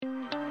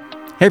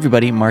Hey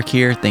everybody, Mark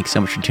here. Thanks so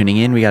much for tuning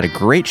in. We got a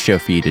great show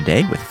for you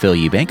today with Phil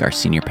EuBank, our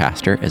senior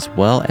pastor, as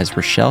well as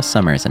Rachelle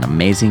Summers, an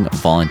amazing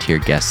volunteer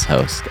guest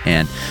host.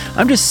 And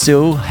I'm just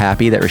so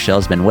happy that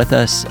Rachelle's been with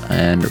us,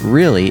 and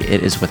really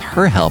it is with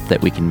her help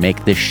that we can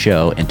make this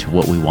show into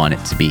what we want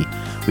it to be.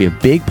 We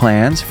have big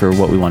plans for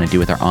what we want to do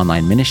with our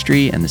online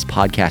ministry and this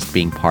podcast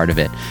being part of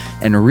it.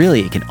 And really,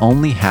 it can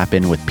only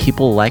happen with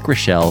people like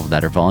Rachelle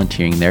that are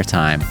volunteering their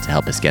time to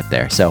help us get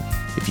there. So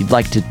if you'd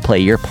like to play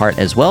your part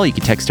as well, you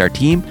can text our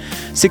team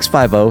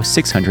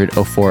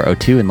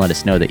 650-600-0402 and let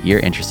us know that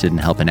you're interested in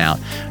helping out.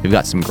 We've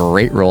got some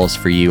great roles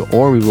for you,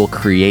 or we will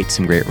create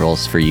some great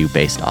roles for you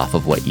based off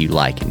of what you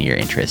like and your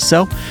interests.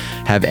 So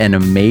have an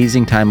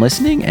amazing time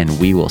listening, and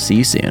we will see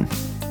you soon.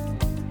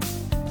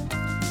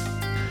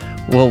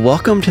 Well,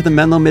 welcome to the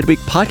Menlo Midweek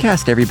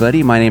podcast,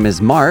 everybody. My name is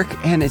Mark,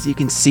 and as you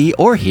can see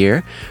or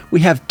hear,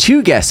 we have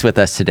two guests with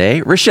us today,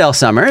 Rachelle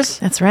Summers.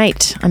 That's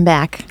right. I'm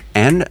back.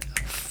 And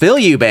Phil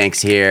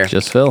EuBank's here.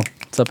 Just Phil.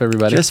 What's up,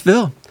 everybody? Just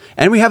Phil.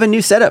 And we have a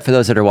new setup for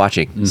those that are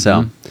watching. Mm-hmm.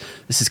 So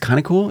this is kind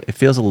of cool. It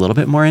feels a little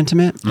bit more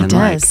intimate. It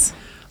does.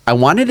 I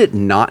wanted it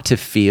not to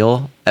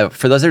feel,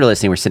 for those that are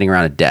listening, we're sitting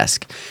around a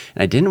desk,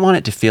 and I didn't want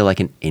it to feel like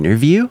an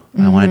interview.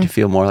 I wanted it to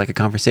feel more like a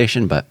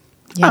conversation, but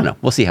I don't know.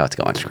 We'll see how it's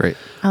going. It's great.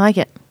 I like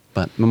it.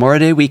 But Memorial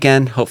Day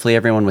weekend, hopefully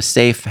everyone was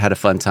safe, had a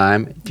fun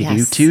time. Did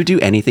you two do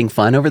anything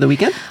fun over the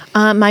weekend?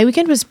 My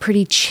weekend was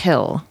pretty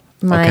chill.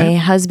 My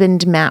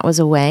husband, Matt, was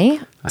away.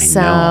 I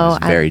know. I was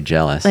very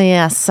jealous.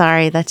 Yeah,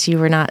 sorry that you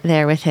were not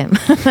there with him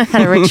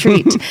at a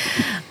retreat.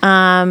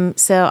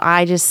 So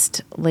I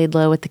just laid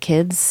low with the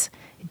kids.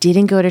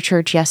 Didn't go to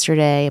church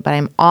yesterday, but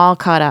I'm all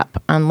caught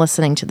up on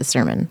listening to the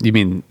sermon. You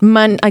mean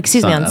on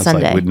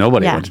Sunday? Like,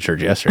 nobody went to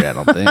church yesterday, I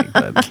don't think.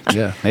 But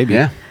yeah, maybe.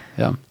 Yeah.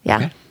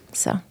 Okay.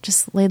 So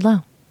just laid low.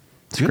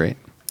 It's great.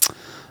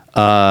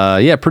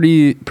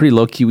 Pretty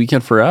low key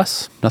weekend for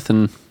us.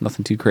 Nothing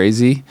too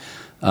crazy.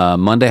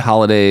 Monday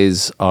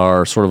holidays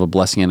are sort of a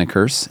blessing and a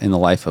curse in the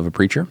life of a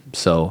preacher.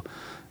 So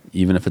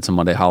even if it's a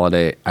Monday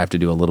holiday, I have to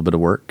do a little bit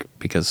of work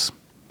because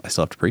I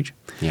still have to preach.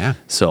 Yeah.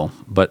 So,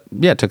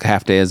 took a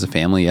half day as a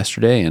family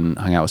yesterday and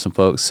hung out with some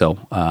folks. So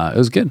it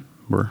was good.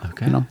 We're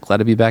glad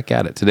to be back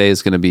at it. Today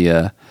is going to be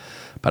about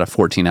a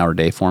 14-hour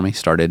day for me.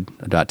 Started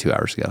about 2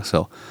 hours ago.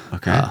 So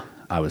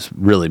I was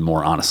really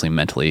more honestly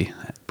mentally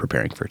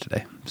preparing for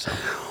today. So,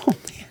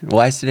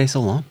 why is today so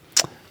long?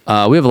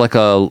 We have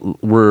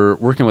we're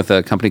working with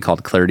a company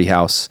called Clarity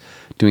House,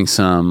 doing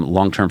some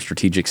long-term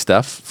strategic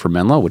stuff for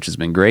Menlo, which has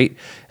been great.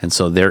 And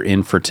so they're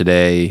in for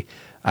today.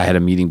 I had a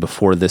meeting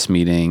before this,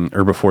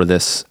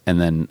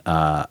 and then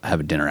I have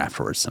a dinner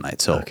afterwards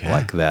tonight. So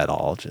that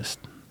all just,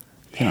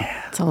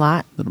 it's a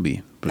lot. It'll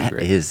be that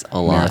great. Is a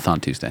lot.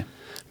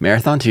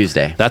 Marathon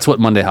Tuesday. That's what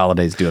Monday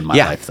holidays do in my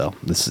life, though.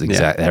 This is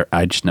exactly.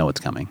 I just know it's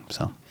coming.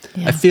 So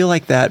I feel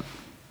like that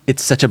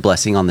it's such a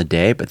blessing on the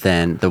day, but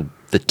then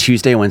the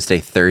Tuesday, Wednesday,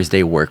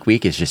 Thursday work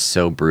week is just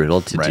so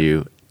brutal to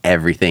do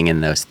everything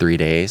in those 3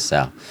 days.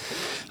 So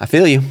I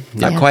feel you.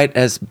 Not quite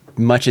as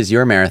much as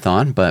your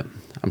marathon, but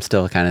I'm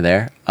still kind of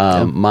there.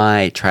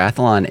 My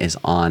triathlon is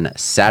on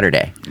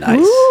Saturday.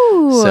 Nice.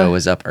 Ooh. So I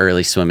was up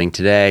early swimming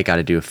today. Got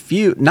to do a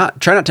few,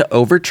 try not to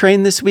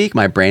overtrain this week.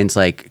 My brain's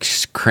like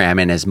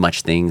cramming as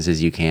much things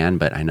as you can,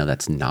 but I know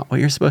that's not what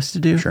you're supposed to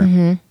do. Sure.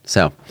 Mm-hmm.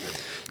 So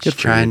just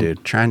trying to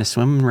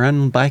swim and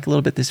run and bike a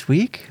little bit this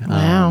week.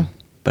 Wow.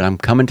 But I'm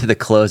coming to the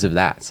close of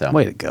that. So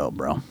way to go,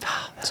 bro.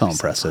 So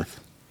impressive.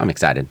 I'm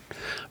excited.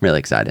 I'm really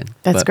excited.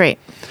 That's great.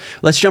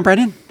 Let's jump right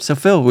in. So,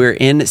 Phil, we're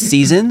in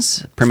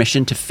seasons,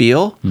 permission to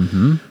feel.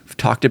 Mm-hmm. We've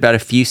talked about a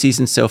few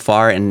seasons so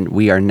far, and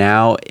we are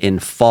now in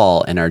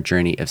fall in our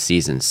journey of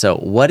seasons. So,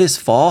 what is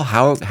fall?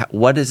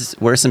 What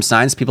are some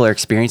signs people are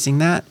experiencing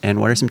that, and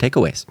what are some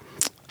takeaways?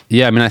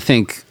 Yeah, I mean, I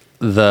think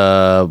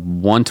the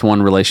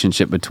one-to-one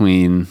relationship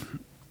between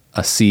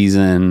a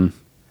season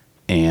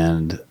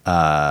and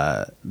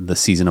the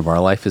season of our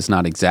life is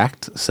not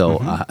exact.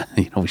 So,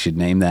 we should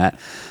name that.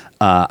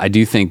 I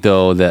do think,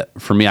 though, that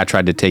for me, I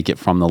tried to take it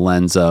from the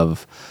lens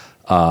of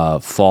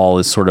fall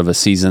is sort of a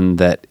season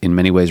that in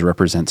many ways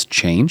represents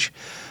change.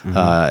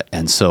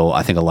 And so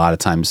I think a lot of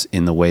times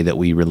in the way that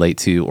we relate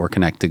to or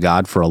connect to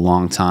God for a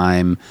long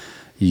time,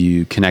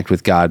 you connect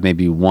with God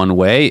maybe one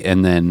way,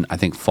 and then I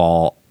think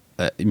fall,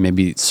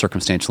 maybe it's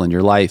circumstantial in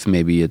your life,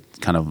 maybe it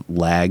kind of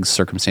lags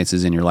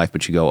circumstances in your life,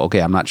 but you go,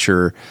 okay, I'm not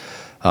sure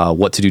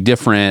what to do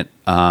different,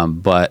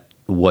 but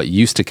what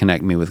used to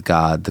connect me with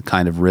God, the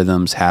kind of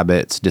rhythms,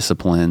 habits,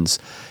 disciplines,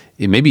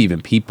 maybe even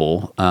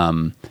people,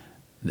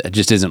 that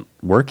just isn't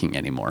working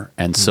anymore.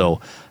 And so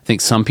I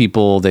think some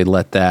people, they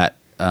let that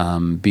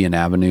be an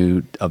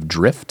avenue of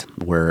drift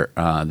where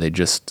they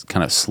just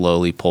kind of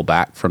slowly pull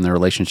back from their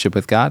relationship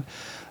with God.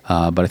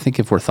 But I think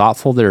if we're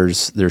thoughtful,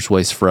 there's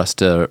ways for us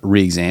to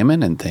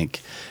re-examine and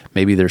think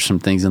maybe there's some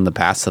things in the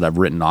past that I've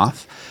written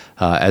off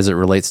as it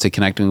relates to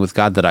connecting with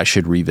God that I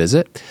should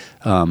revisit.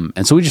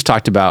 And so we just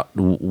talked about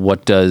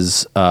what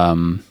does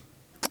some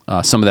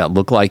of that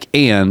look like,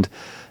 and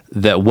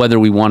that whether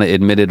we want to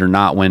admit it or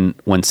not,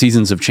 when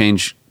seasons of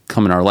change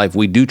come in our life,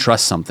 we do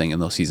trust something in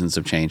those seasons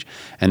of change,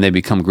 and they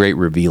become great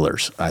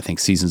revealers. I think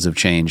seasons of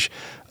change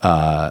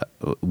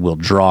will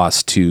draw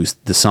us to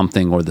the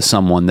something or the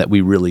someone that we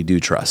really do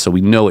trust. So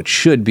we know it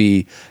should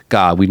be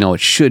God. We know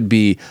it should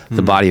be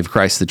the body of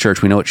Christ, the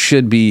church. We know it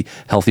should be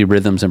healthy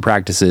rhythms and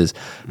practices.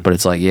 But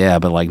it's like, yeah,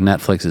 but like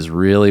Netflix is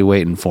really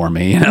waiting for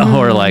me,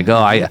 or like,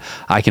 oh,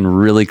 I can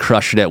really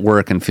crush it at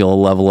work and feel a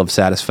level of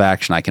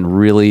satisfaction. I can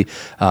really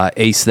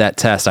ace that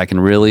test. I can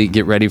really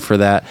get ready for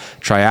that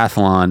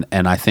triathlon.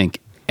 And I think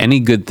any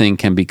good thing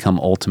can become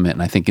ultimate.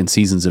 And I think in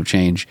seasons of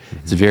change,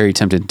 it's very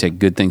tempting to take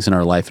good things in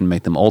our life and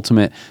make them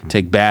ultimate,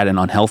 take bad and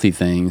unhealthy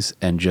things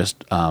and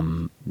just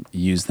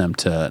use them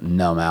to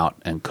numb out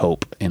and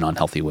cope in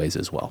unhealthy ways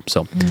as well.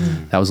 So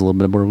that was a little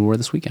bit of where we were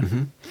this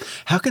weekend.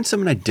 How can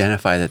someone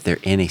identify that they're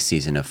in a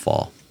season of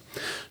fall?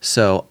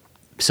 So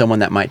someone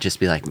that might just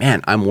be like,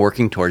 man, I'm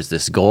working towards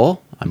this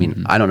goal. I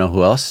mean, I don't know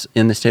who else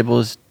in this table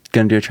is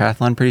going to do a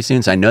triathlon pretty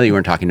soon. So I know that you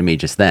weren't talking to me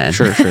just then.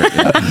 Sure.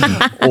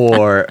 Yeah.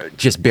 Or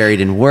just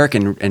buried in work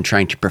and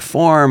trying to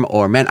perform,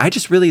 or man, I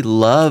just really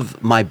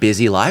love my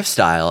busy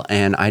lifestyle.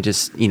 And I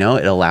just, it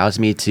allows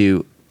me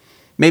to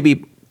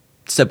maybe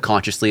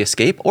subconsciously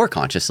escape or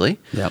consciously.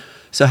 Yep.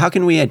 So how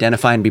can we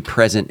identify and be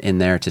present in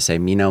there to say,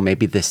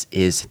 maybe this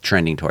is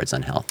trending towards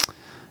unhealth?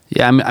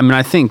 Yeah. I mean,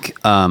 I think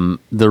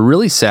the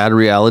really sad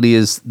reality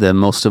is that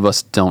most of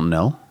us don't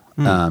know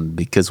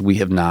because we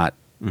have not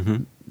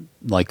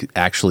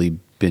actually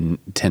been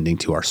tending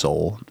to our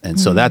soul. And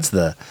so I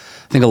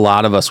think a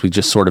lot of us, we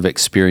just sort of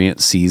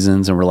experience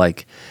seasons and we're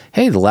like,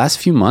 hey, the last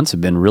few months have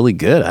been really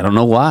good. I don't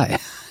know why.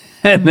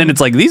 And then it's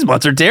like, these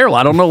months are terrible.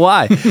 I don't know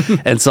why.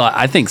 And so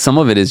I think some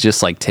of it is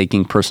just like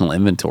taking personal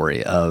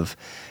inventory of,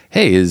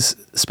 hey, is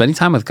spending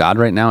time with God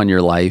right now in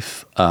your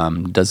life,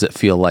 does it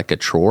feel like a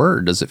chore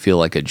or does it feel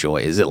like a joy?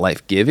 Is it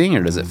life-giving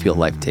or does it feel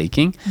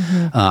life-taking?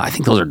 I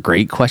think those are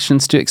great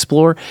questions to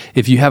explore.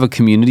 If you have a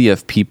community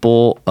of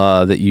people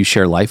that you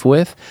share life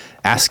with,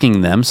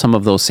 asking them some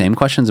of those same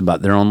questions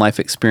about their own life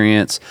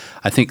experience.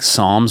 I think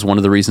Psalms, one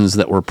of the reasons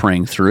that we're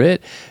praying through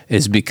it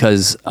is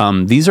because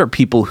these are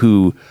people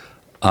who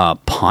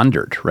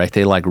pondered, right?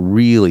 They like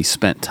really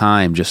spent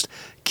time just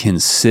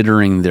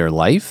considering their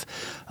life.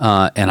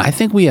 And I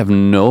think we have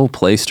no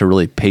place to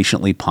really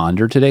patiently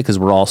ponder today because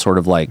we're all sort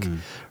of like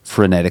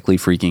frenetically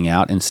freaking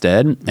out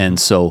instead. And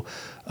so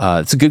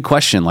it's a good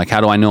question. Like,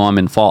 how do I know I'm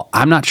in fall?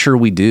 I'm not sure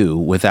we do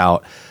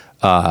without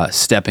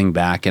stepping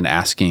back and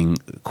asking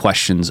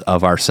questions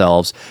of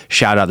ourselves.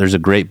 Shout out, there's a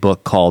great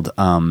book called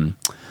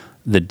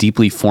The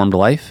Deeply Formed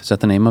Life. Is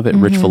that the name of it?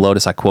 Rich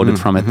Villodas, I quoted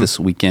from it this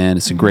weekend.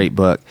 It's a great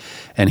book.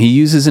 And he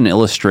uses an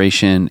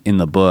illustration in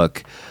the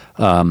book.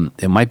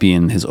 It might be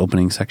in his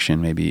opening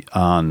section, maybe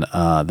on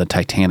the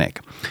Titanic.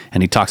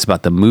 And he talks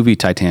about the movie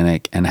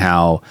Titanic and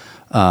how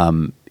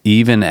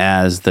even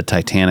as the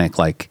Titanic,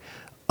 like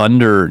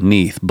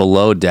underneath,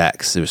 below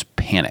decks, there was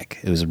panic.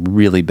 It was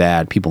really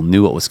bad. People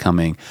knew what was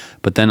coming.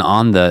 But then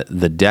on the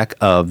deck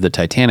of the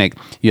Titanic,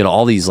 you had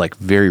all these like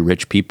very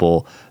rich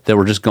people that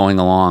were just going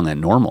along at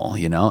normal,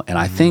 And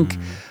I think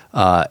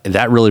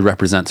that really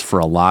represents for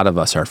a lot of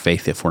us our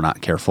faith if we're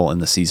not careful in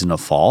the season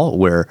of fall,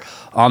 where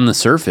on the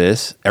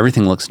surface,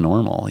 everything looks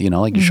normal,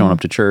 like you're showing up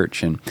to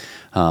church and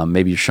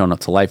maybe you're showing up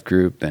to life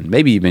group and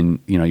maybe even,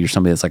 you're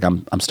somebody that's like,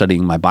 I'm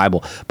studying my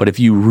Bible. But if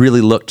you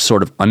really looked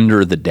sort of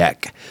under the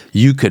deck,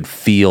 you could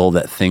feel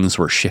that things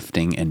were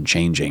shifting and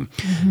changing.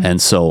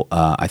 And so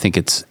I think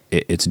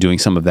it's doing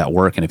some of that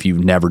work. And if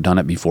you've never done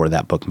it before,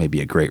 that book may be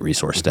a great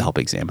resource to help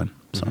examine.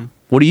 So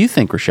what do you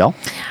think, Rachelle?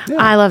 Yeah.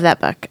 I love that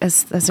book.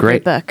 That's a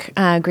great book.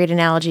 Great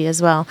analogy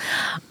as well.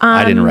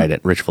 I didn't write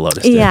it. Rich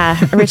Villodas did. Yeah,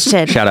 Rich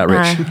did. Shout out,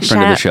 Rich.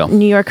 Friend of the show.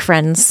 New York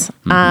friends.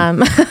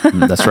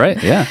 That's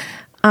right. Yeah.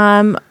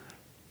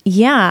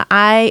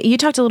 You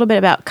talked a little bit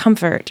about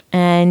comfort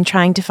and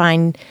trying to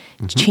find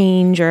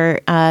change or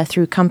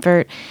through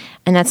comfort.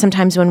 And that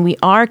sometimes when we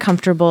are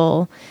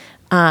comfortable,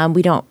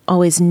 we don't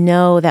always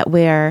know that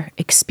we're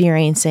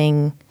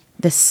experiencing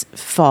this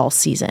fall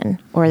season,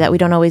 or that we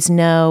don't always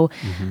know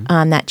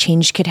that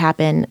change could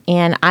happen.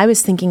 And I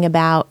was thinking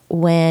about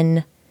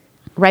when,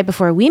 right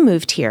before we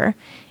moved here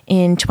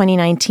in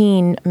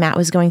 2019, Matt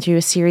was going through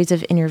a series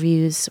of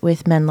interviews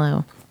with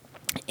Menlo.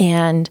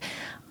 And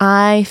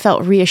I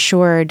felt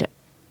reassured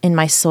in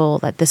my soul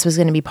that this was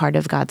going to be part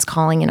of God's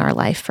calling in our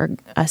life for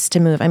us to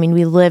move. I mean,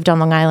 we lived on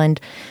Long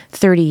Island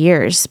 30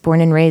 years,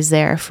 born and raised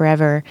there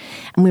forever,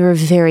 and we were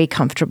very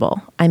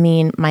comfortable. I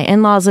mean, my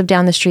in-laws lived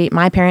down the street.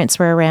 My parents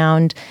were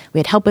around. We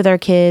had help with our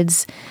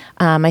kids.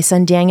 My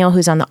son Daniel,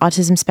 who's on the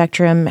autism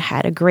spectrum,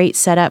 had a great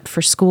setup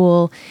for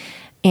school,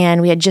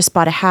 and we had just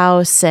bought a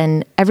house,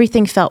 and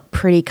everything felt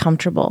pretty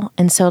comfortable.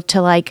 And so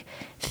to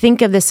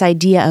think of this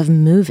idea of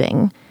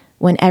moving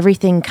when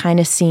everything kind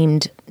of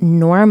seemed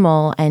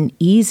normal and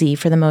easy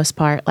for the most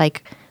part,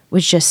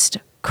 was just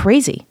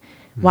crazy.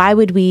 Why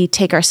would we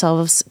take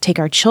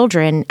our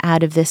children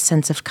out of this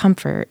sense of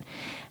comfort?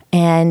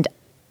 And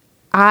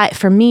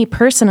for me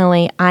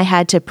personally, I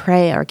had to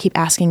pray or keep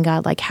asking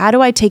God, like, how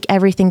do I take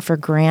everything for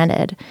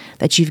granted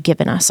that you've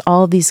given us,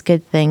 all of these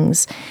good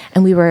things?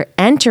 And we were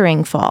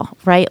entering fall,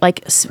 right?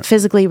 Like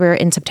physically we're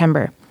in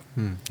September.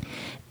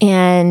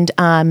 And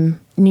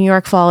New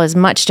York fall is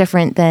much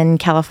different than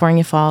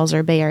California falls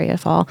or Bay Area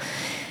fall.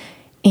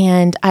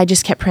 And I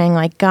just kept praying,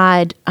 like,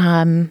 God,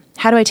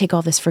 how do I take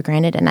all this for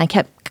granted? And I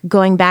kept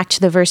going back to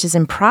the verses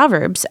in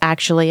Proverbs,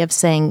 actually, of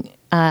saying,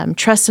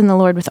 trust in the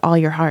Lord with all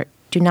your heart.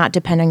 Do not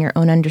depend on your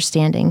own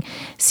understanding.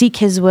 Seek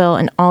his will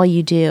in all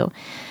you do.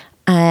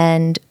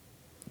 And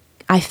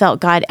I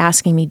felt God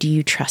asking me, do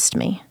you trust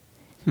me?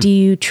 Do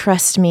you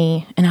trust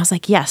me? And I was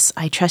like, yes,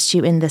 I trust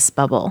you in this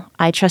bubble.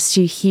 I trust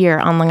you here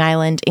on Long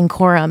Island in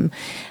Coram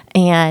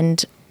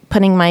and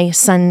putting my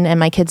son and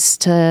my kids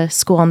to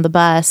school on the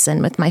bus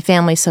and with my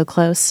family so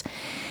close.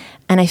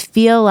 And I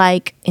feel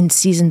like in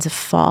seasons of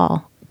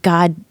fall,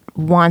 God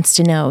wants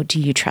to know, do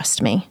you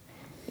trust me?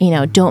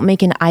 Don't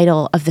make an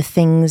idol of the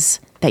things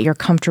that you're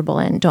comfortable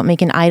in. Don't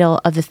make an idol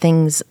of the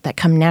things that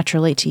come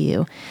naturally to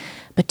you.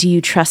 But do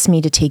you trust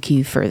me to take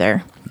you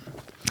further?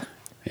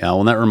 Yeah,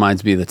 well, that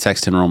reminds me of the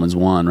text in Romans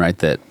 1, right?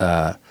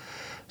 That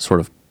sort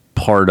of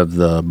part of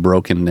the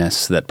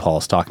brokenness that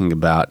Paul's talking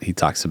about. He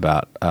talks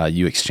about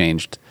you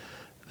exchanged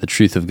the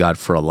truth of God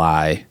for a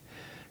lie.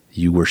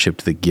 You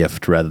worshiped the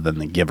gift rather than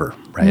the giver,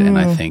 right? And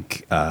I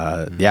think,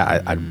 I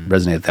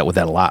resonate with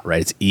that a lot,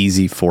 right? It's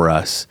easy for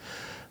us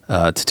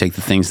to take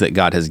the things that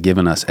God has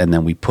given us and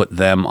then we put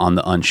them on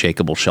the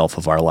unshakable shelf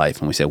of our life.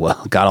 And we say,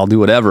 well, God, I'll do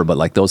whatever, but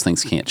like those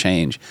things can't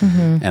change.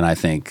 And I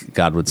think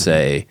God would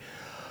say,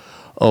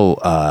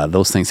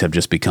 those things have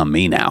just become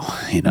me now,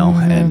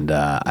 And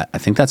I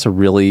think that's a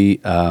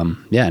really,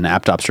 an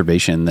apt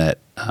observation that,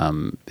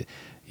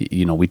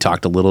 we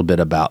talked a little bit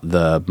about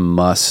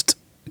the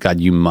God,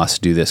 you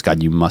must do this.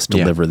 God, you must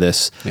deliver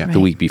this the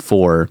week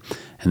before.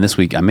 And this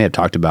week, I may have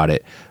talked about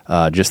it,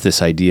 just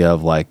this idea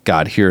of like,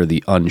 God, here are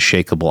the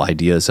unshakable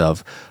ideas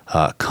of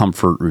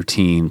comfort,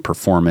 routine,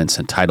 performance,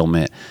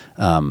 entitlement.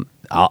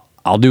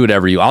 I'll do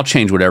I'll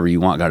change whatever you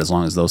want, God, as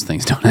long as those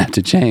things don't have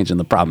to change. And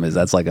the problem is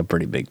that's like a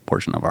pretty big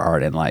portion of our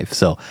heart and life.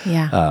 So,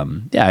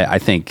 I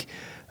think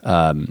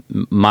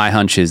my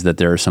hunch is that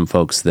there are some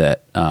folks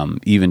that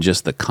even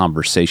just the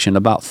conversation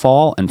about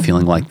fall and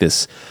feeling like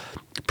this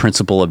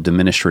principle of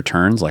diminished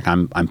returns, like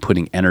I'm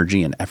putting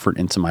energy and effort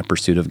into my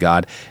pursuit of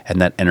God,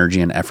 and that energy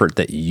and effort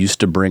that used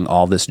to bring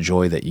all this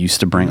joy, that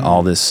used to bring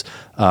all this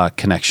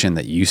connection,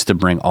 that used to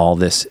bring all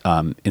this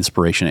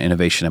inspiration and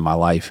innovation in my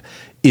life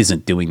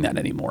isn't doing that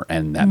anymore.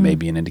 And that may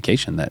be an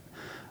indication that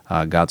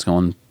God's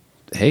going,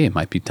 hey, it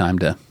might be time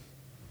to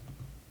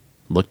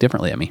look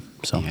differently at me.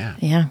 So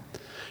Yeah.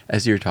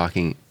 As you're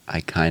talking,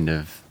 I kind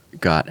of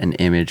got an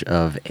image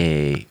of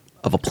a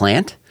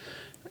plant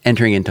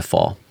entering into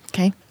fall.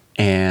 Okay.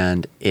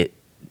 And I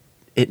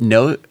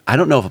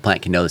don't know if a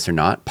plant can know this or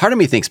not. Part of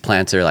me thinks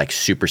plants are like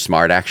super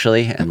smart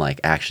actually, and like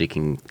actually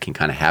can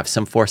kind of have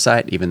some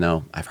foresight, even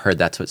though I've heard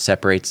that's what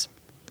separates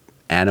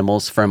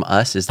animals from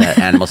us, is that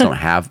animals don't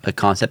have a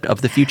concept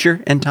of the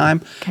future and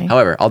time. Okay.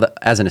 However,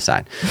 as an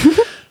aside,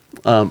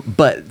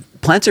 but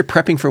plants are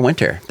prepping for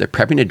winter. They're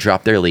prepping to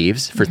drop their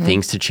leaves for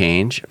things to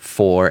change,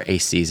 for a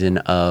season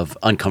of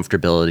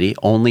uncomfortability,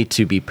 only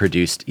to be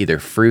produced either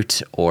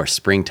fruit or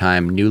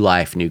springtime, new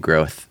life, new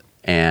growth.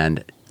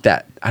 And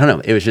that, I don't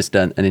know, it was just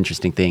an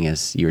interesting thing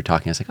as you were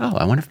talking. I was like,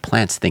 I wonder if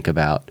plants think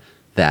about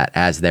that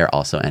as they're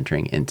also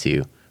entering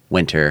into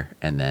winter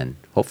and then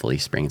hopefully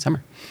spring and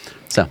summer.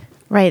 So,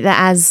 right,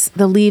 that as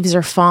the leaves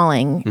are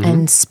falling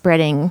and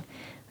spreading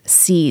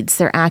seeds,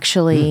 they're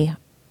actually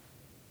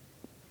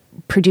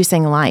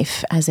producing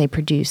life as they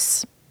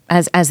produce,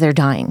 as they're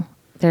dying.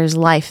 There's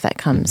life that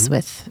comes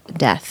with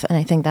death. And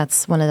I think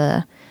that's one of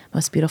the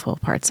most beautiful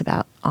parts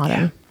about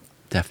autumn. Yeah,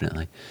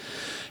 definitely.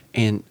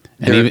 And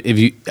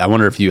even I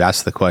wonder if you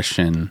ask the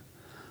question,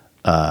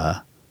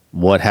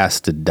 what has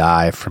to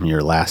die from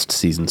your last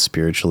season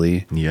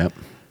spiritually? Yep.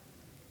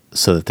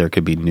 So that there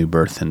could be new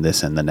birth in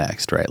this and the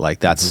next, right? Like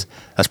that's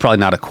probably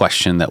not a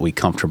question that we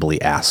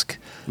comfortably ask,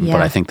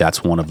 but I think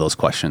that's one of those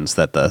questions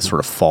that the sort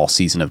of fall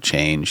season of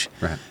change,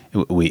 right.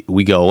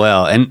 we go,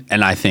 well, and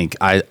I think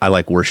I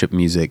like worship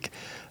music,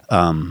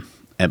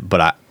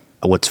 but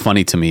what's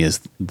funny to me is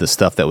the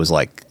stuff that was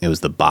like, it was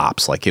the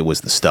bops, like it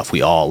was the stuff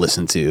we all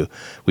listened to.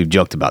 We've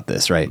joked about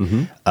this, right?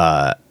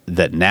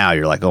 That now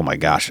you're like, oh my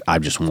gosh,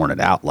 I've just worn it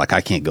out. Like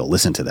I can't go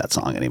listen to that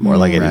song anymore.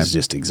 Like it is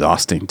just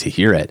exhausting to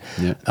hear it.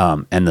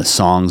 Yeah. And the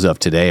songs of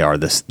today are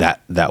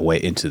that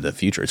way into the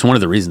future. It's one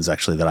of the reasons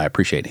actually that I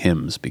appreciate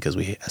hymns, because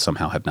we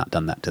somehow have not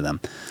done that to them.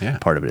 Yeah.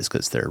 Part of it is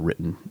because they're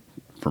written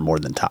for more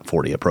than top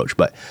 40 approach.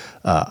 But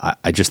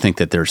I just think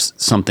that there's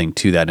something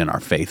to that in our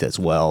faith as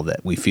well,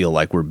 that we feel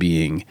like we're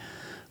being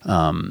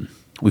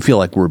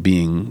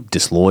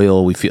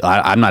disloyal. We feel,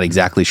 I'm not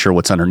exactly sure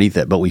what's underneath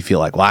it, but we feel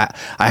like, well,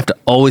 I have to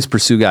always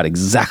pursue God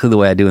exactly the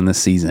way I do in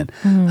this season.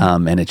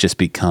 And it just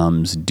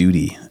becomes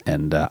duty.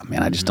 And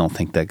man, I just don't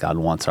think that God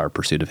wants our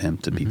pursuit of him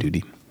to be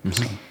duty.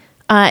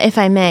 If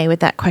I may, with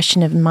that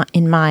question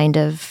in mind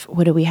of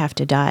what do we have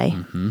to die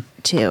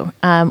to?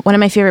 One of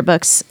my favorite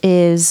books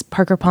is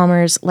Parker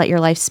Palmer's Let Your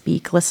Life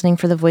Speak, Listening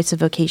for the Voice of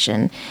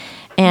Vocation.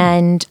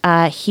 And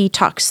he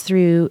talks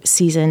through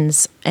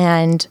seasons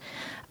and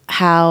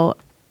how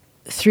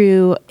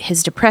through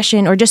his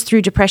depression, or just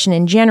through depression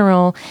in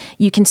general,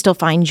 you can still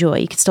find joy,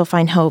 you can still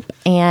find hope.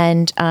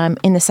 And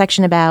in the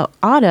section about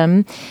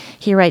autumn,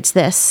 he writes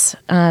this: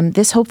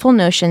 this hopeful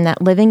notion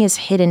that living is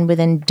hidden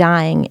within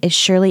dying is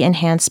surely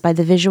enhanced by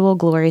the visual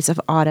glories of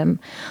autumn.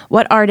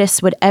 What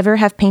artist would ever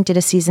have painted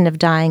a season of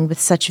dying with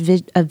such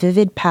a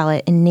vivid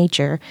palette in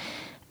nature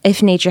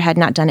if nature had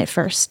not done it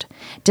first?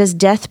 Does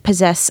death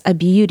possess a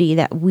beauty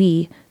that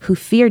we, who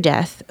fear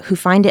death, who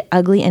find it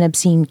ugly and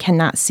obscene,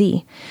 cannot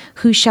see?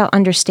 Who shall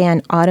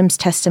understand autumn's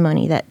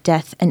testimony that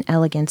death and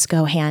elegance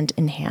go hand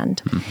in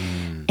hand?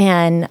 Mm-hmm.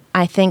 And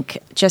I think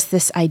just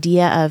this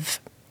idea of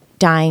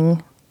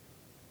dying,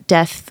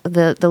 death,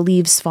 the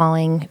leaves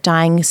falling,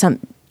 dying,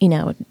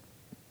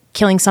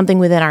 killing something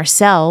within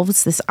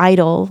ourselves, this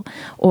idol,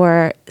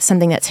 or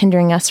something that's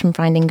hindering us from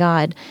finding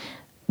God,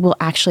 will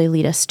actually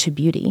lead us to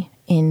beauty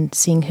in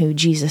seeing who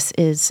Jesus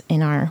is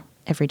in our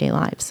everyday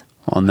lives.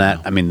 Well, and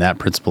that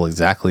principle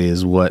exactly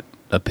is what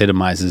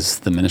epitomizes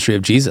the ministry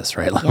of Jesus,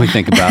 right? Like we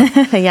think about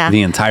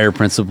the entire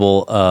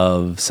principle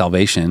of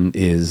salvation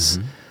is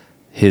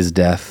his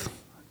death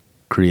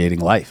creating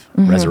life,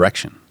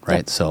 resurrection, right?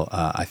 Yep. So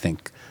I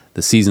think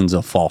the seasons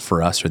of fall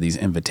for us are these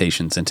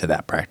invitations into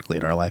that practically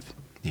in our life.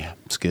 Yeah.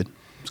 It's good.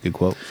 It's a good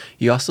quote.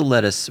 You also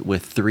led us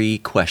with 3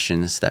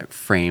 questions that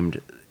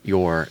framed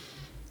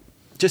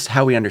just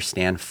how we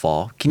understand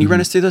fall. Can you run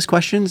us through those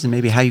questions and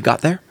maybe how you got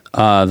there?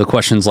 The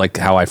questions like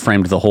how I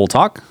framed the whole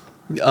talk?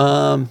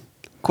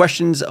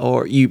 Questions,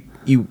 or you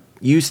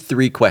use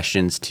 3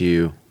 questions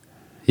to...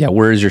 Yeah,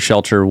 where is your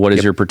shelter? What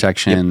is your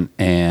protection?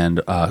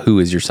 And who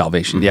is your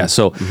salvation? Yeah,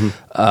 so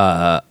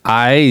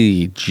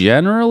I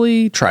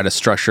generally try to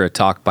structure a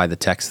talk by the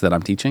text that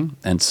I'm teaching.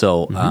 And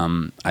so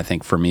I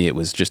think for me it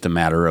was just a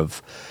matter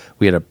of,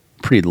 we had a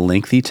pretty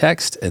lengthy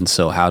text, and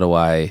so how do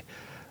I...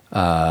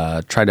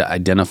 try to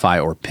identify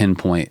or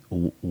pinpoint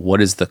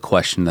what is the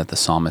question that the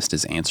psalmist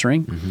is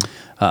answering.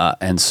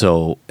 And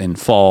so in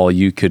fall,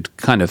 you could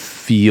kind of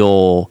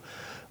feel,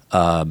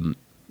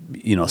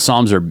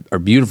 Psalms are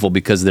beautiful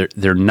because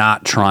they're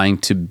not trying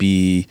to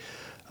be,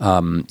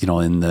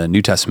 in the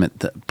New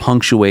Testament,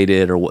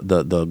 punctuated, or what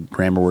the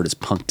grammar word is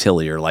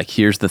punctiliar. Like,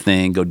 here's the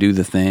thing, go do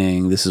the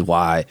thing. This is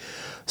why.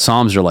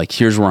 Psalms are like,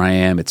 here's where I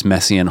am. It's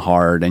messy and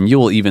hard. And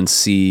you'll even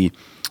see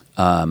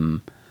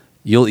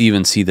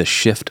the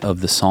shift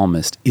of the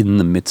psalmist in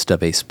the midst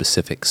of a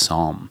specific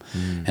psalm.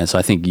 And so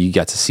I think you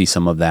got to see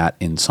some of that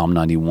in Psalm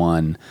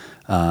 91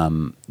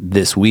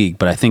 this week.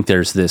 But I think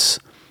there's this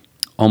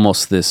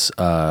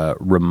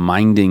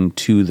reminding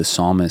to the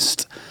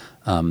psalmist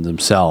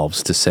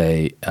themselves to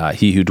say,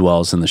 he who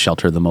dwells in the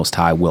shelter of the Most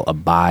High will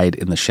abide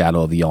in the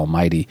shadow of the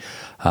Almighty.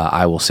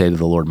 I will say to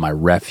the Lord, my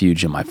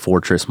refuge and my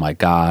fortress, my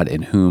God,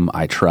 in whom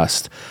I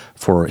trust.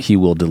 For he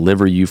will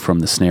deliver you from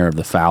the snare of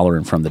the fowler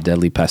and from the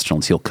deadly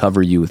pestilence. He'll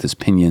cover you with his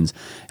pinions,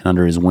 and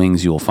under his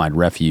wings you will find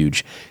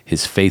refuge.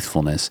 His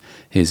faithfulness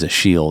is a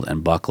shield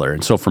and buckler.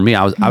 And so for me,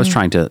 I was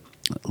trying to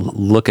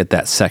look at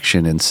that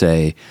section and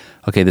say,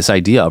 okay, this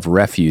idea of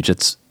refuge,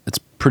 it's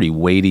pretty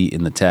weighty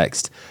in the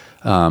text.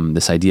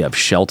 This idea of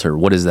shelter,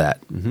 what is that?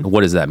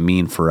 What does that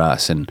mean for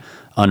us? And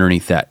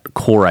underneath that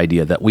core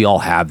idea that we all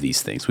have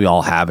these things. We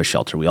all have a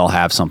shelter. We all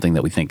have something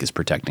that we think is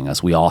protecting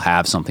us. We all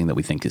have something that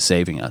we think is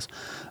saving us.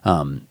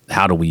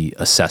 How do we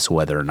assess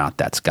whether or not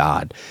that's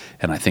God?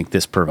 And I think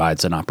this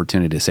provides an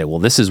opportunity to say, well,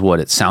 this is what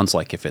it sounds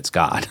like if it's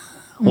God.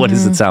 What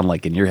does it sound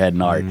like in your head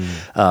and heart?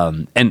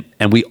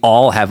 And we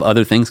all have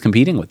other things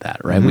competing with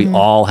that, right? We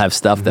all have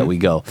stuff that we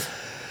go,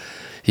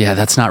 yeah,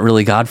 that's not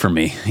really God for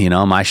me.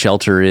 My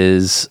shelter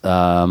is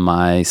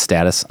my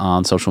status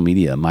on social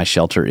media. My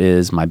shelter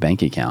is my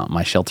bank account.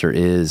 My shelter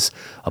is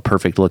a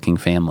perfect looking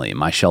family.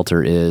 My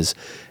shelter is,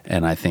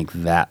 and I think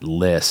that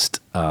list,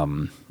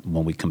 when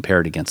we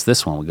compare it against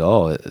this one, we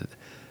go, oh,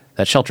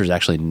 that shelter is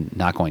actually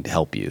not going to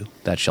help you.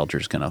 That shelter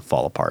is going to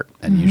fall apart.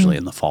 And usually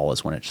in the fall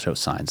is when it shows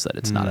signs that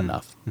it's not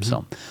enough.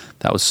 So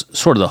that was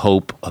sort of the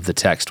hope of the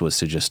text, was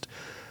to just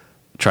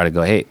try to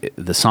go, hey,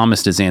 the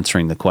psalmist is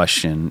answering the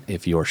question,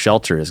 if your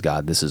shelter is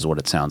God, this is what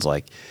it sounds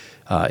like.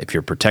 If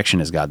your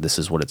protection is God, this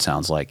is what it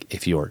sounds like.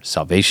 If your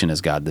salvation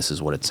is God, this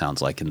is what it sounds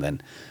like. And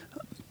then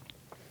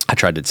I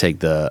tried to take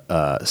the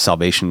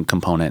salvation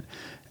component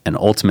and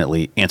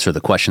ultimately answer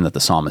the question that the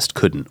psalmist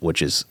couldn't,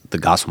 which is the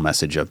gospel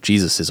message of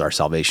Jesus is our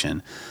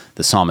salvation.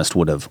 The psalmist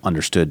would have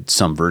understood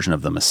some version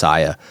of the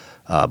Messiah,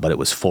 but it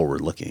was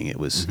forward-looking. It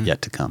was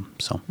yet to come.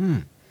 So.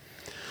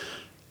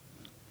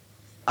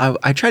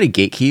 I try to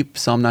gatekeep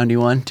Psalm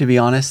 91, to be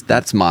honest.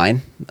 That's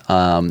mine.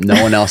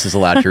 No one else is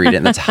allowed to read it.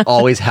 And that's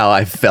always how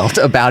I felt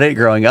about it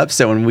growing up.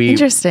 So when we...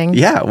 Interesting.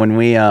 Yeah, when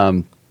we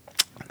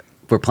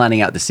were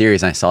planning out the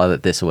series and I saw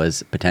that this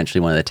was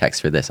potentially one of the texts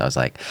for this, I was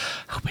like,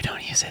 I hope we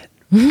don't use it.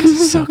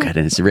 It's so good,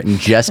 and it's written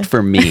just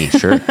for me.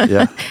 Sure.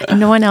 Yeah.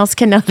 No one else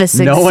can know this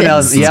No exists. one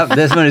else. Yep,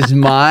 this one is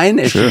mine.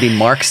 It should be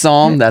Mark's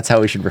psalm. That's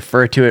how we should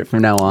refer to it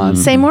from now on.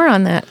 Say more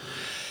on that.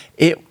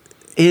 It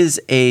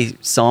is a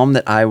psalm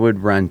that I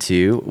would run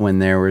to when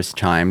there was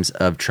times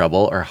of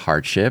trouble or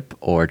hardship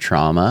or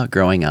trauma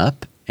growing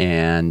up.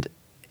 And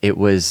it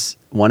was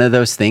one of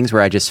those things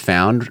where I just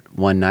found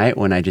one night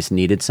when I just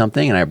needed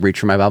something, and I reached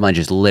for my Bible and I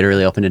just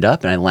literally opened it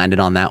up and I landed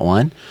on that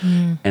one.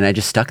 And I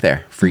just stuck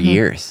there for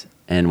years.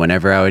 And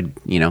whenever I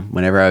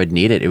would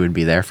need it, it would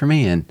be there for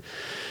me. And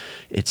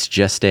it's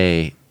just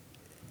it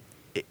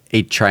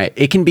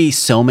can be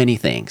so many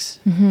things.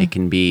 It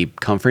can be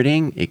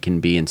comforting, it can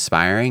be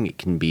inspiring, it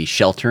can be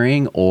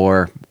sheltering,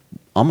 or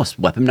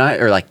almost weaponized,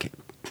 or like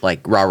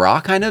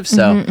rah-rah kind of.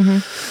 So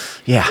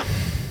yeah,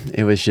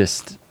 it was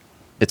just,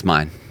 it's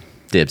mine.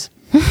 Dibs.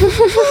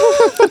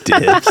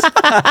 Dibs.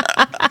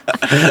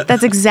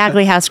 That's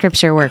exactly how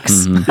scripture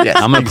works. Yes,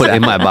 I'm going to put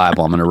in my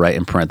Bible, I'm going to write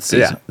in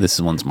parentheses, this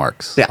is one's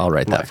Mark's. Yeah. I'll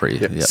write that for you.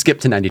 Yep. Yep. Skip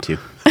to 92.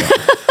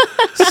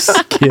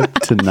 Skip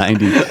to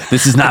 90.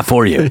 This is not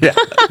for you. Yeah,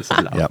 this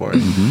is not for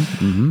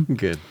it.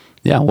 Good.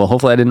 Yeah, well,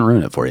 hopefully I didn't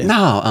ruin it for you.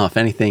 No, if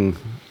anything,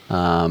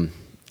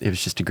 it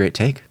was just a great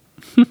take.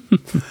 A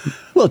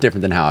little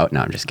different than how.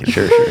 No, I'm just kidding.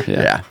 Sure.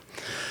 Yeah.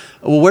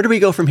 Well, where do we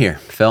go from here,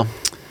 Phil?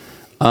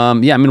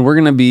 Yeah, I mean, we're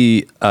gonna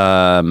be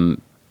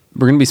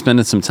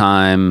spending some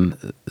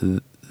time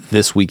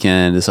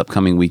this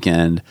upcoming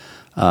weekend,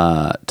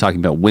 talking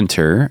about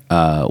winter,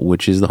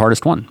 which is the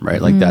hardest one,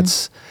 right? Like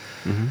that's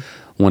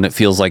when it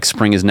feels like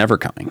spring is never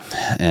coming.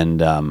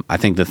 And I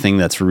think the thing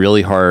that's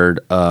really hard,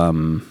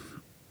 about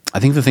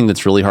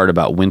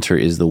winter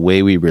is the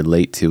way we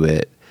relate to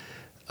it.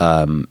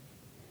 I'm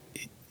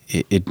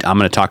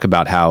going to talk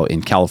about how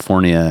in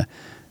California,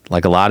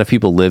 like a lot of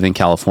people live in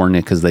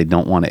California because they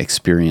don't want to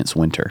experience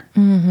winter,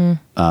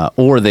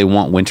 or they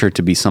want winter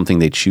to be something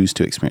they choose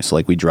to experience. So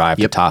like we drive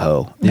to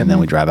Tahoe and then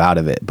we drive out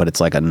of it, but it's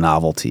like a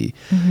novelty.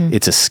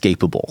 It's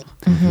escapable,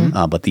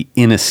 but the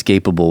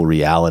inescapable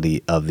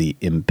reality of the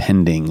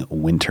impending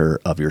winter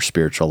of your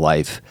spiritual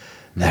life,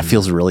 that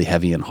feels really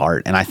heavy and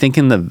hard. And I think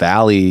in the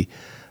Valley,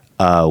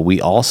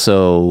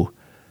 Silicon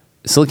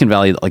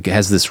Valley like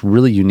has this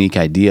really unique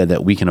idea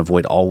that we can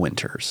avoid all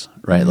winters,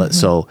 right?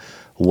 So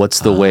what's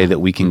the way that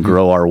we can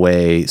grow our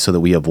way so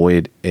that we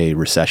avoid a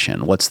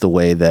recession? What's the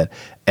way that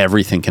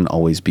everything can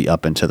always be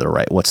up and to the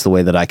right? What's the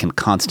way that I can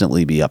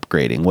constantly be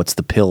upgrading? What's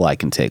the pill I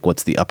can take?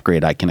 What's the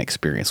upgrade I can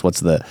experience?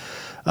 What's the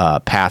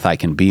path I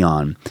can be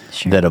on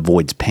that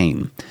avoids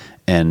pain?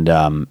 And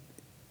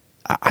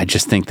I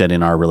just think that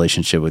in our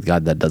relationship with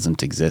God, that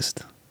doesn't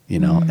exist, you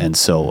know? And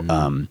so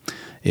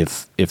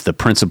if the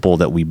principle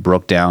that we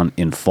broke down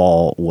in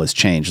fall was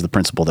changed, the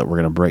principle that we're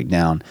going to break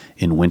down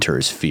in winter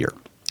is fear.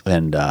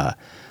 And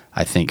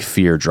I think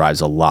fear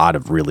drives a lot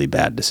of really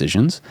bad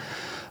decisions.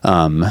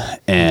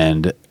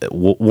 And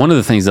one of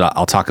the things that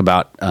I'll talk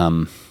about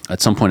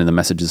at some point in the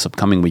message this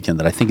upcoming weekend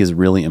that I think is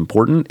really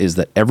important is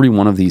that every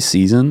one of these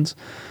seasons,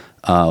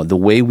 the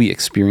way we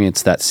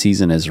experience that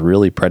season is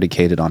really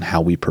predicated on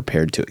how we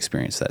prepared to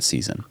experience that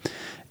season.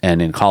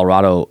 And in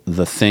Colorado,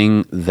 the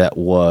thing that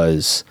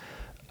was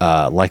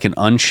like an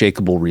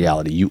unshakable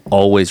reality, you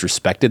always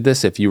respected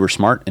this if you were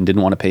smart and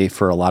didn't want to pay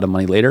for a lot of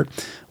money later,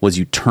 was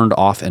you turned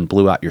off and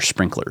blew out your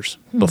sprinklers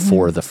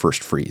before the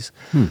first freeze.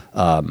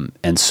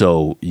 And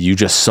so you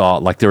just saw,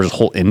 like there was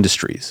whole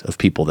industries of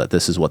people that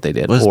this is what they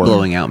did. What does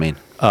blowing out mean?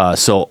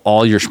 So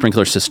all your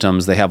sprinkler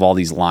systems, they have all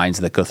these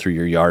lines that go through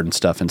your yard and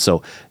stuff. And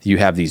so you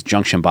have these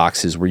junction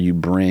boxes where you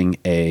bring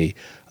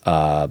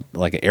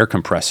like an air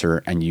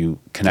compressor and you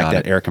connect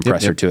that air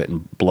compressor to it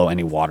and blow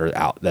any water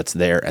out that's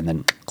there and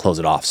then close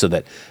it off so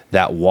that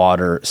that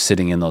water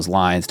sitting in those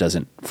lines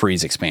doesn't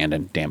freeze, expand,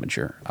 and damage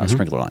your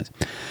sprinkler lines.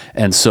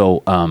 And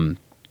so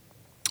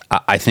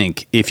I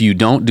think if you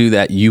don't do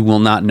that, you will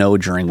not know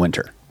during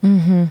winter.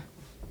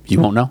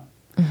 You won't know.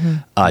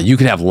 You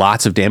could have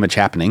lots of damage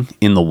happening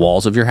in the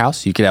walls of your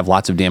house. You could have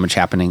lots of damage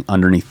happening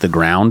underneath the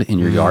ground in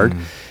your yard.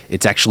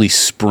 It's actually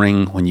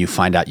spring when you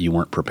find out you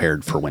weren't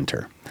prepared for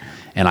winter.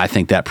 And I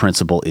think that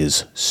principle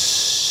is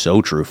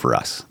so true for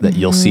us, that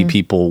you'll see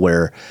people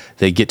where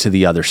they get to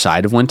the other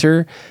side of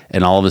winter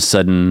and all of a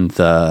sudden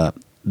the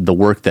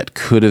work that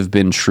could have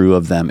been true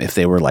of them if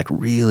they were like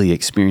really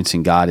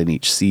experiencing God in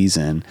each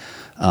season,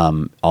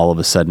 all of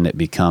a sudden it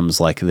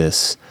becomes like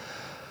this,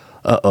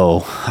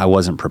 I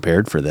wasn't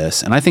prepared for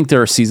this. And I think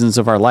there are seasons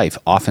of our life,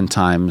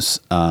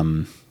 oftentimes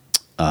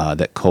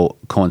that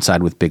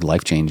coincide with big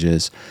life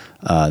changes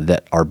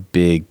that are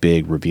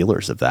big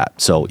revealers of that.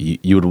 So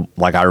you would,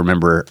 like, I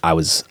remember I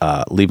was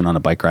leaving on a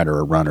bike ride or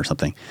a run or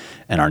something,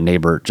 and our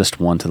neighbor, just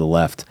one to the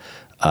left,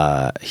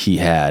 he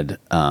had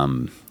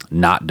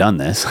not done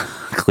this.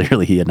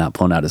 Clearly he had not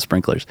blown out his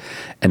sprinklers.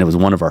 And it was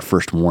one of our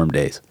first warm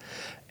days.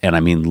 And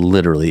I mean,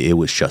 literally, it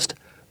was just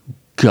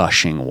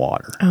gushing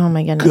water. Oh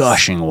my goodness.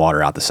 Gushing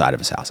water out the side of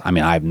his house. I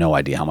mean, I have no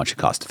idea how much it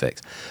cost to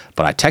fix.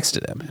 But I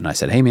texted him and I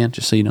said, hey man,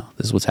 just so you know,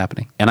 this is what's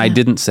happening. And I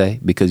didn't say,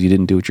 because you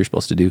didn't do what you're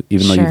supposed to do,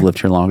 even though you've lived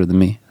here longer than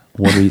me.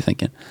 What are you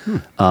thinking?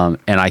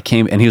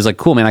 And he was like,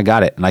 cool, man, I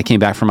got it. And I came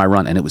back from my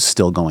run and it was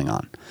still going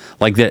on.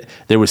 Like that,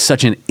 there was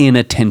such an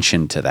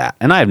inattention to that.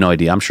 And I have no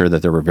idea. I'm sure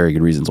that there were very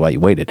good reasons why you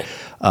waited.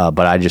 But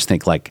I just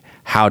think like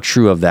how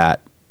true of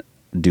that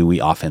do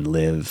we often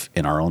live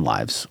in our own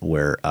lives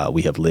where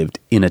we have lived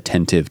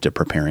inattentive to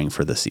preparing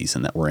for the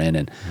season that we're in.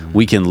 And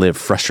we can live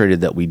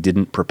frustrated that we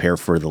didn't prepare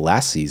for the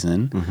last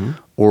season,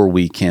 or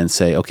we can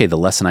say, okay, the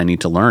lesson I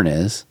need to learn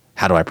is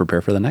how do I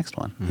prepare for the next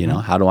one? You know,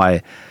 how do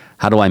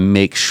I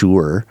make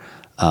sure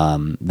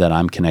that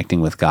I'm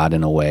connecting with God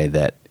in a way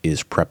that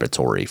is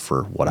preparatory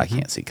for what I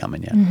can't see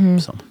coming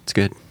yet? So It's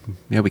good.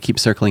 Yeah, we keep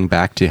circling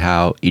back to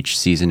how each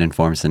season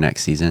informs the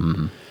next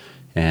season.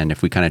 And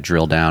if we kind of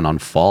drill down on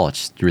fall,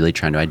 it's really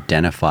trying to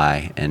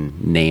identify and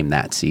name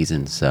that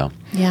season. So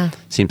Yeah.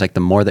 seems like the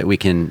more that we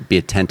can be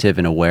attentive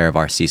and aware of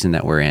our season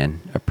that we're in,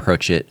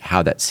 approach it,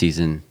 how that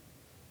season,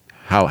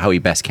 how we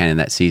best can in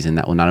that season,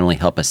 that will not only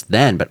help us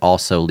then, but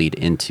also lead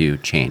into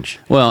change.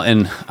 Well,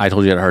 and I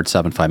told you I had a hard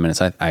stop in 5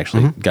 minutes. I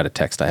actually got a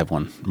text. I have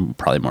one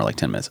probably more like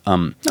 10 minutes.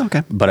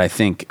 Okay. But I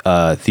think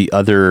the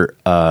other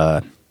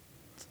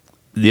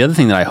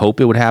thing that I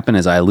hope it would happen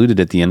is I alluded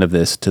at the end of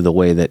this to the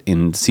way that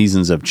in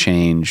seasons of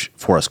change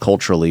for us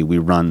culturally, we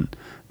run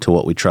to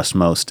what we trust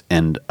most.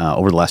 And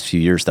over the last few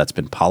years, that's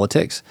been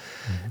politics.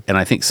 And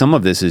I think some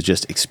of this is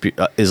just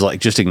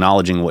just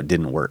acknowledging what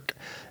didn't work.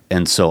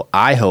 And so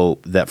I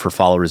hope that for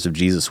followers of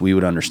Jesus, we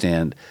would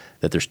understand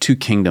that there's two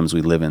kingdoms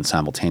we live in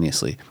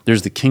simultaneously.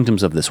 There's the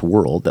kingdoms of this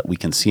world that we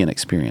can see and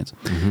experience,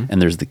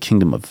 and there's the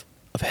kingdom of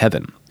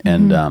heaven.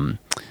 And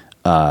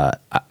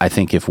I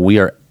think if we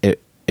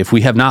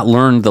have not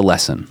learned the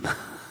lesson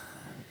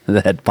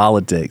that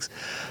politics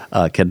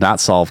cannot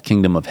solve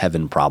kingdom of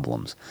heaven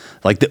problems,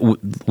 like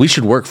we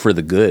should work for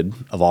the good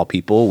of all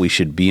people. We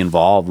should be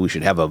involved. We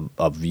should have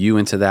a view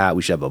into that.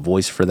 We should have a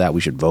voice for that.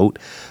 We should vote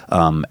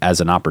as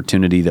an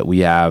opportunity that we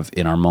have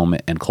in our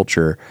moment and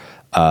culture.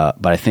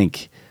 But I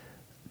think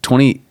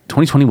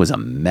 2020 was a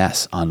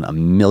mess on a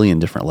million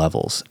different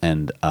levels.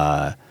 And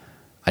I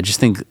just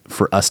think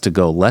for us to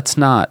go, let's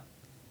not,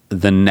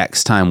 the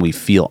next time we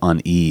feel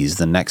unease,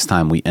 the next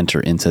time we enter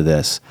into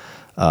this,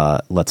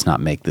 let's not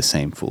make the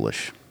same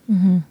foolish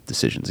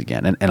decisions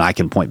again. And I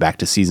can point back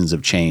to seasons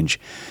of change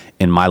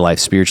in my life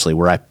spiritually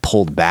where I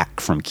pulled back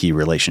from key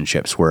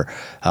relationships, where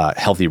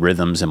healthy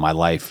rhythms in my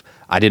life,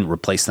 I didn't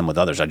replace them with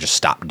others. I just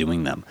stopped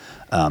doing them.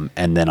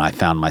 And then I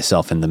found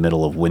myself in the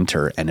middle of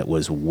winter, and it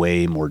was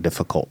way more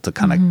difficult to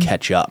kind of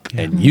catch up.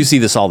 And you see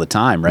this all the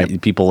time, right?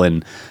 People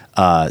in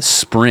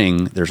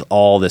spring, there's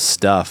all this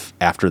stuff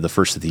after the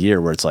first of the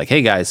year where it's like,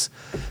 hey guys,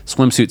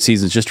 swimsuit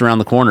season's just around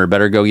the corner,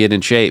 better go get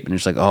in shape. And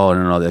it's like, oh,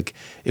 no, like,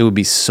 it would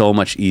be so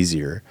much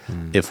easier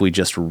if we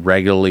just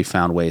regularly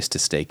found ways to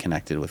stay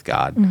connected with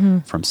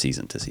God from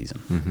season to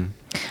season.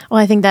 Well,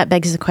 I think that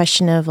begs the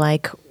question of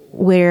like,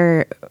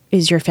 where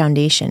is your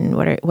foundation?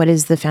 What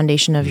is the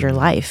foundation of your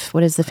life?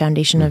 What is the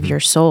foundation of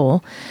your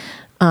soul?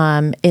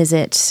 Is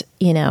it,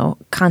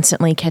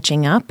 constantly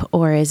catching up,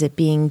 or is it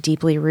being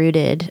deeply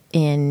rooted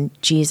in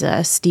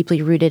Jesus,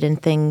 deeply rooted in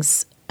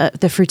things,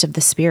 the fruits of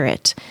the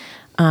Spirit?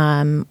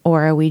 Or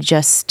are we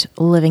just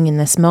living in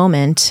this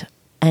moment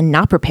and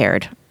not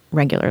prepared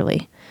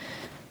regularly?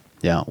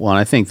 Yeah. Well, and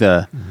I think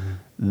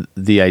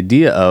the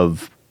idea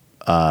of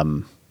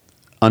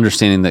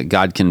understanding that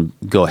God can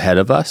go ahead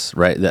of us,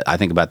 right? That I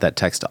think about that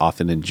text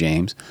often in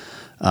James.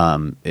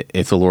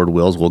 If the Lord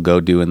wills, we'll go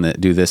do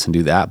this and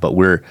do that. But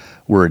we're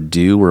a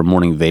dew, we're a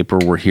morning vapor.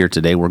 We're here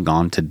today, we're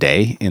gone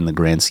today in the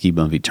grand scheme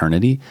of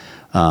eternity.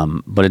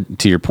 But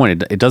to your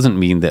point, it doesn't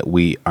mean that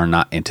we are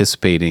not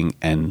anticipating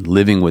and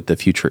living with the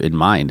future in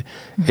mind.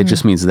 It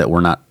just means that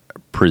we're not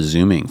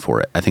presuming for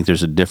it. I think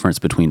there's a difference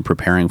between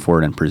preparing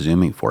for it and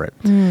presuming for it.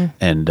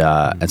 And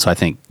so I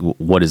think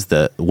what does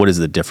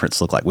the difference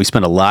look like? We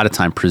spend a lot of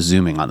time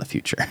presuming on the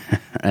future.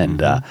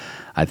 And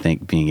I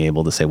think being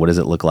able to say, what does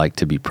it look like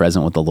to be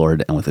present with the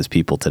Lord and with his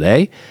people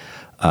today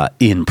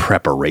in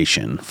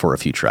preparation for a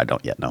future I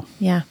don't yet know.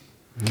 Yeah.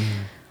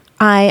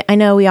 I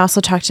know we also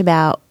talked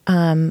about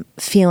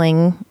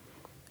feeling,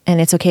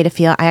 and it's okay to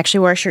feel. I actually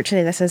wore a shirt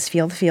today that says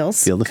feel the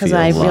feels, because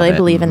I really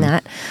believe in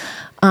that.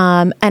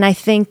 And I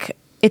think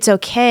it's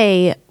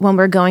okay when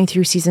we're going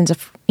through seasons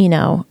of,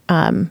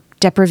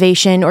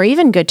 deprivation or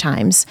even good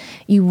times.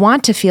 You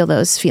want to feel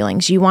those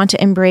feelings. You want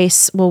to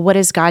embrace, well, what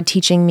is God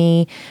teaching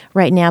me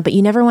right now? But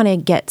you never want to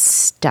get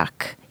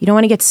stuck. You don't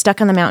want to get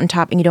stuck on the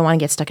mountaintop, and you don't want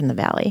to get stuck in the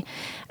valley.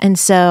 And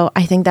so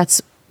I think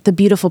that's the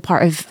beautiful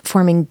part of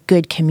forming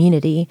good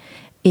community,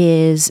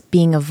 is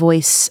being a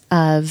voice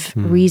of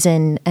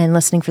reason and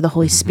listening for the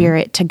Holy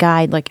Spirit to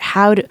guide, like,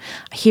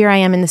 here I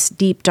am in this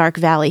deep, dark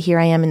valley, here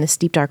I am in this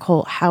deep, dark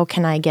hole, how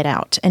can I get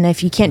out? And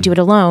if you can't do it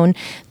alone,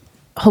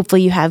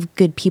 hopefully you have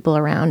good people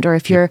around, or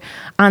if you're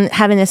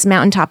having this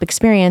mountaintop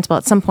experience, well,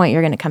 at some point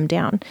you're going to come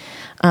down.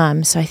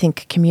 So I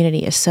think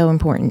community is so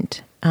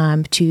important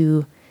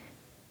to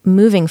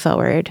moving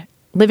forward,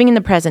 living in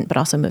the present, but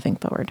also moving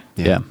forward.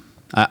 Yeah.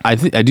 I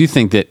do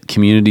think that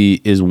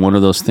community is one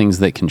of those things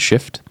that can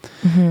shift.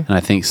 And I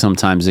think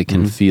sometimes it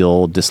can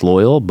feel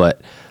disloyal,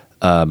 but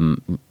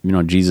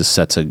Jesus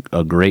sets a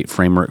great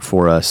framework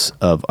for us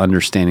of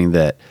understanding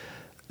that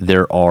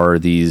there are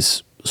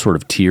these sort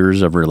of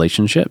tiers of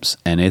relationships,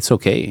 and it's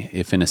okay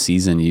if in a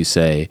season you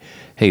say,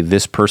 hey,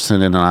 this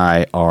person and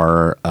I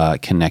are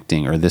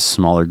connecting, or this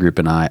smaller group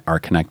and I are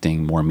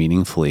connecting more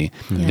meaningfully.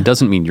 Yeah. It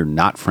doesn't mean you're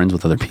not friends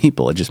with other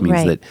people. It just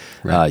means that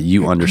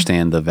you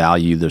understand the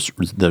value,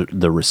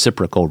 the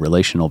reciprocal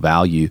relational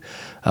value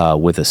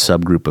with a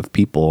subgroup of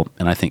people.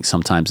 And I think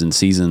sometimes in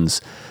seasons,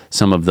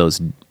 some of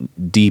those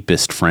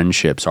deepest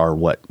friendships are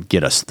what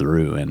get us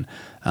through. And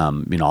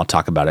I'll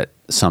talk about it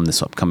some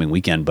this upcoming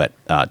weekend, but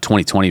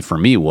 2020 for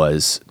me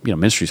was,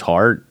 ministry's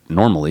hard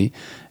normally,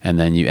 and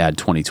then you add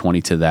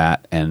 2020 to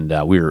that, and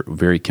we were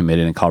very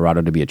committed in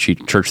Colorado to be a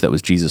church that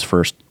was Jesus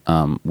first,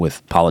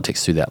 with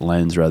politics through that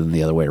lens rather than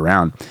the other way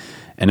around.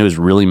 And it was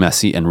really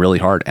messy and really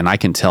hard, and I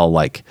can tell,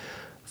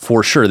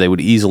 for sure, they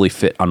would easily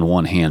fit on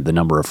one hand the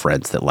number of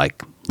friends that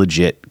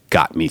legit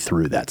got me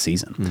through that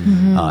season.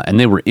 Mm-hmm. And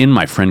they were in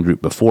my friend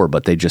group before,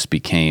 but they just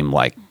became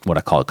what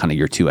I call kind of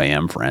your 2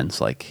 a.m.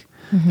 friends.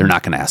 They're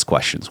not going to ask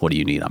questions. What do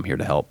you need? I'm here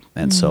to help.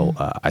 And so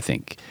I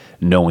think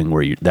knowing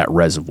where that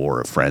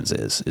reservoir of friends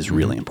is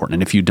really important.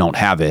 And if you don't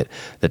have it,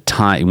 the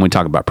time, when we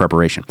talk about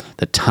preparation,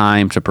 the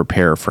time to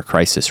prepare for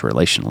crisis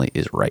relationally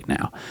is right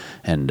now.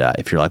 And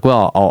if you're like,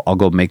 well, I'll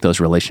go make those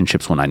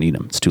relationships when I need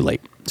them, it's too late.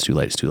 It's too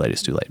late. It's too late.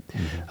 It's too late.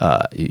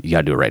 You got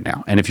to do it right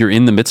now. And if you're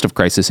in the midst of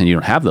crisis and you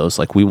don't have those,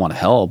 we want to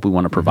help. We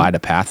want to provide a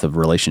path of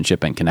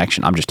relationship and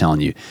connection. I'm just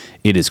telling you,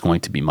 it is going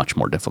to be much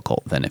more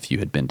difficult than if you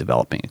had been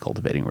developing and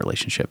cultivating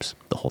relationships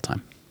the whole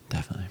time.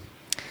 Definitely.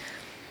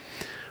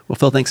 Well,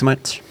 Phil, thanks so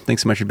much.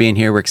 Thanks so much for being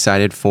here. We're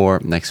excited for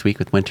next week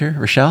with Winter.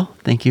 Rachelle,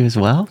 thank you as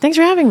well. Thanks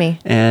for having me.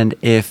 And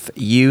if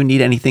you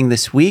need anything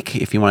this week,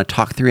 if you want to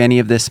talk through any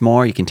of this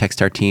more, you can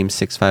text our team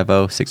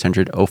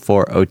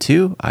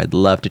 650-600-0402. I'd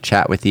love to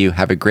chat with you.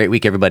 Have a great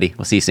week, everybody.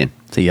 We'll see you soon.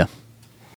 See ya.